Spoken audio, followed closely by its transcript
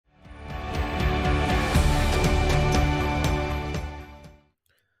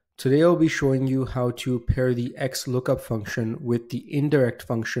Today I'll be showing you how to pair the XLOOKUP function with the indirect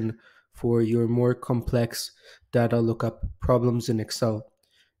function for your more complex data lookup problems in Excel.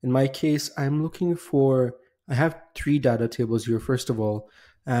 In my case, I have three data tables here first of all,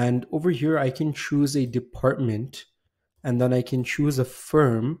 and over here I can choose a department and then I can choose a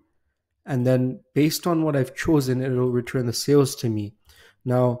firm, and then based on what I've chosen, it'll return the sales to me.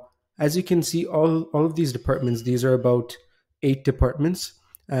 Now, as you can see, all of these departments, these are about 8 departments,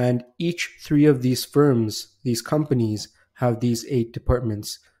 and each 3 of these firms, these companies, have these 8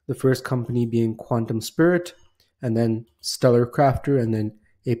 departments. The first company being Quantum Spirit, and then Stellar Crafter, and then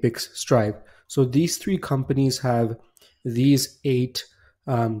Apex Strive. So these 3 companies have these 8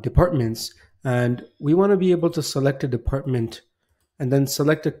 departments, and we want to be able to select a department and then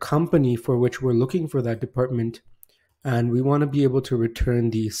select a company for which we're looking for that department, and we want to be able to return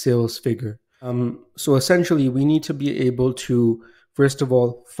the sales figure. So essentially, we need to be able to, first of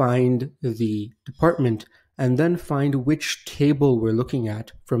all, find the department and then find which table we're looking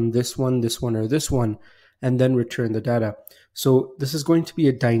at from this one, or this one, and then return the data. So this is going to be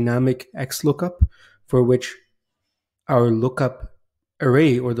a dynamic XLOOKUP for which our lookup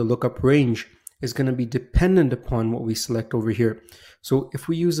array or the lookup range is going to be dependent upon what we select over here. So if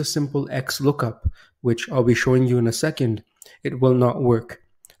we use a simple XLOOKUP, which I'll be showing you in a second, it will not work.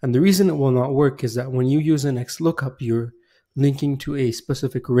 And the reason it will not work is that when you use an XLOOKUP, you're linking to a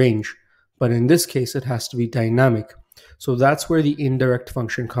specific range. But in this case, it has to be dynamic. So that's where the indirect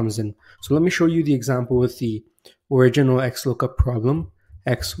function comes in. So let me show you the example with the original XLOOKUP problem,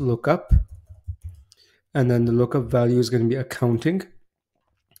 XLOOKUP. And then the lookup value is going to be accounting.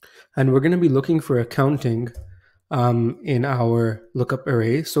 And we're going to be looking for accounting in our lookup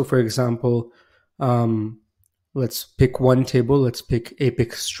array. So for example, let's pick one table. Let's pick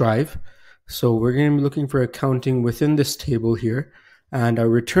Apex Strive. So we're going to be looking for accounting within this table here. And our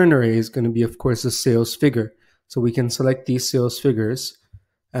return array is going to be, of course, the sales figure. So we can select these sales figures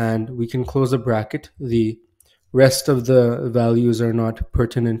and we can close a bracket. The rest of the values are not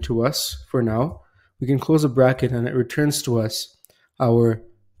pertinent to us for now. We can close a bracket and it returns to us our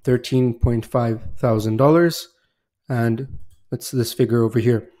 $13.5 thousand, and that's this figure over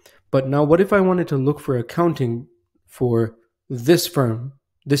here. But now what if I wanted to look for accounting for this firm,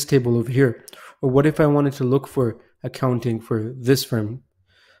 this table over here? Or what if I wanted to look for accounting for this firm?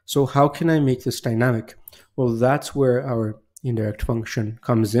 So how can I make this dynamic? Well, that's where our indirect function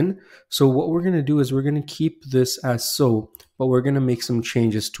comes in. So what we're going to do is we're going to keep this as so, but we're going to make some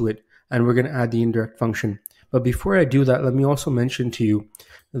changes to it, and we're going to add the indirect function. But before I do that, let me also mention to you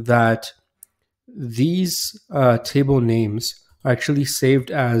that these table names are actually saved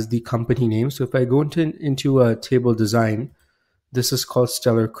as the company name. So if I go into a table design, this is called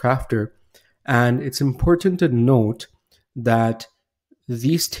Stellar Crafter. And it's important to note that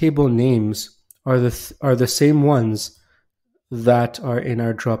these table names are the same ones that are in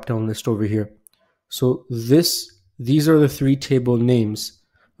our drop-down list over here. So these are the 3 table names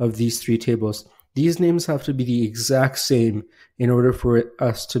of these 3 tables. These names have to be the exact same in order for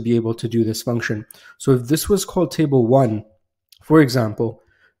us to be able to do this function. So if this was called table 1, for example,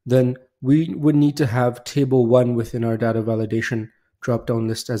 then we would need to have table 1 within our data validation drop-down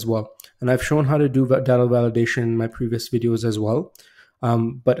list as well. And I've shown how to do data validation in my previous videos as well.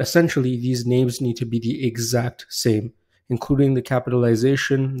 But essentially, these names need to be the exact same, including the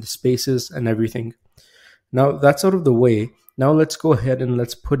capitalization, the spaces, and everything. Now that's out of the way. Now let's go ahead and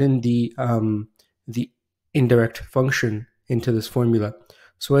let's put in the indirect function into this formula.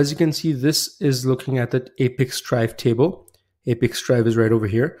 So as you can see, this is looking at the Apex Strive table. Apex Strive is right over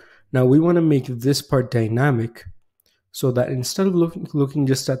here. Now we want to make this part dynamic so that instead of looking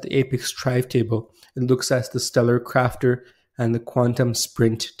just at the Apex Strive table, it looks at the Stellar Crafter and the Quantum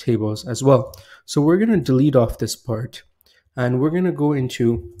Sprint tables as well. So we're going to delete off this part and we're going to go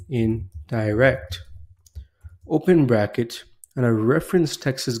into Indirect, open bracket, and our reference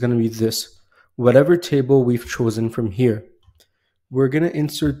text is going to be this. Whatever table we've chosen from here, we're going to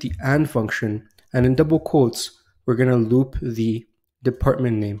insert the AND function, and in double quotes, we're going to loop the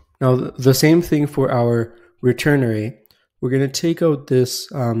department name. Now, the same thing for our return array. We're going to take out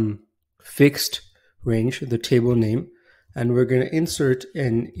this fixed range, the table name, and we're going to insert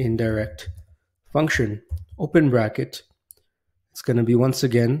an indirect function, open bracket. It's going to be, once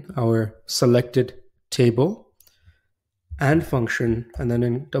again, our selected table, AND function, and then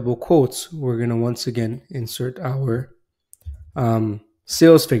in double quotes, we're going to once again insert our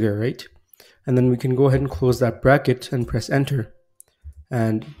sales figure, right? And then we can go ahead and close that bracket and press enter.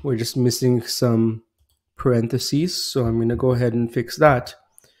 And we're just missing some parentheses, so I'm going to go ahead and fix that.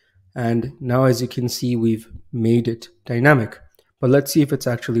 And now, as you can see, we've made it dynamic. but let's see if it's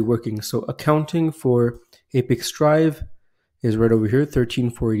actually working. So accounting for Apex Drive is right over here,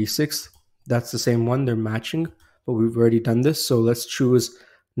 13486. That's the same one, they're matching, but we've already done this. So let's choose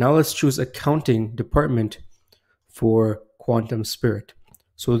accounting department for Quantum Spirit.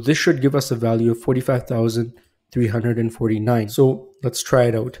 So this should give us a value of 45,349. So let's try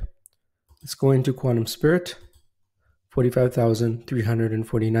it out. Let's go into Quantum Spirit,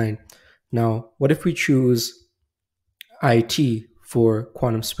 45,349. Now, what if we choose IT for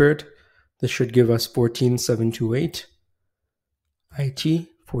Quantum Spirit? This should give us 14,728. IT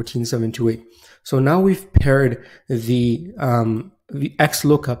 14,728. So now we've paired the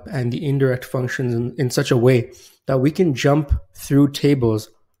XLOOKUP and the indirect functions in such a way that we can jump through tables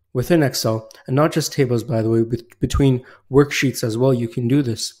within Excel, and not just tables, by the way, between worksheets as well. You can do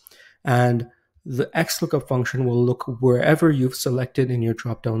this, and the XLOOKUP function will look wherever you've selected in your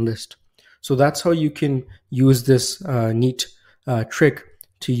drop-down list. So that's how you can use this neat trick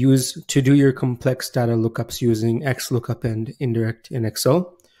to do your complex data lookups using XLOOKUP and indirect in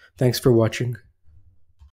Excel. Thanks for watching.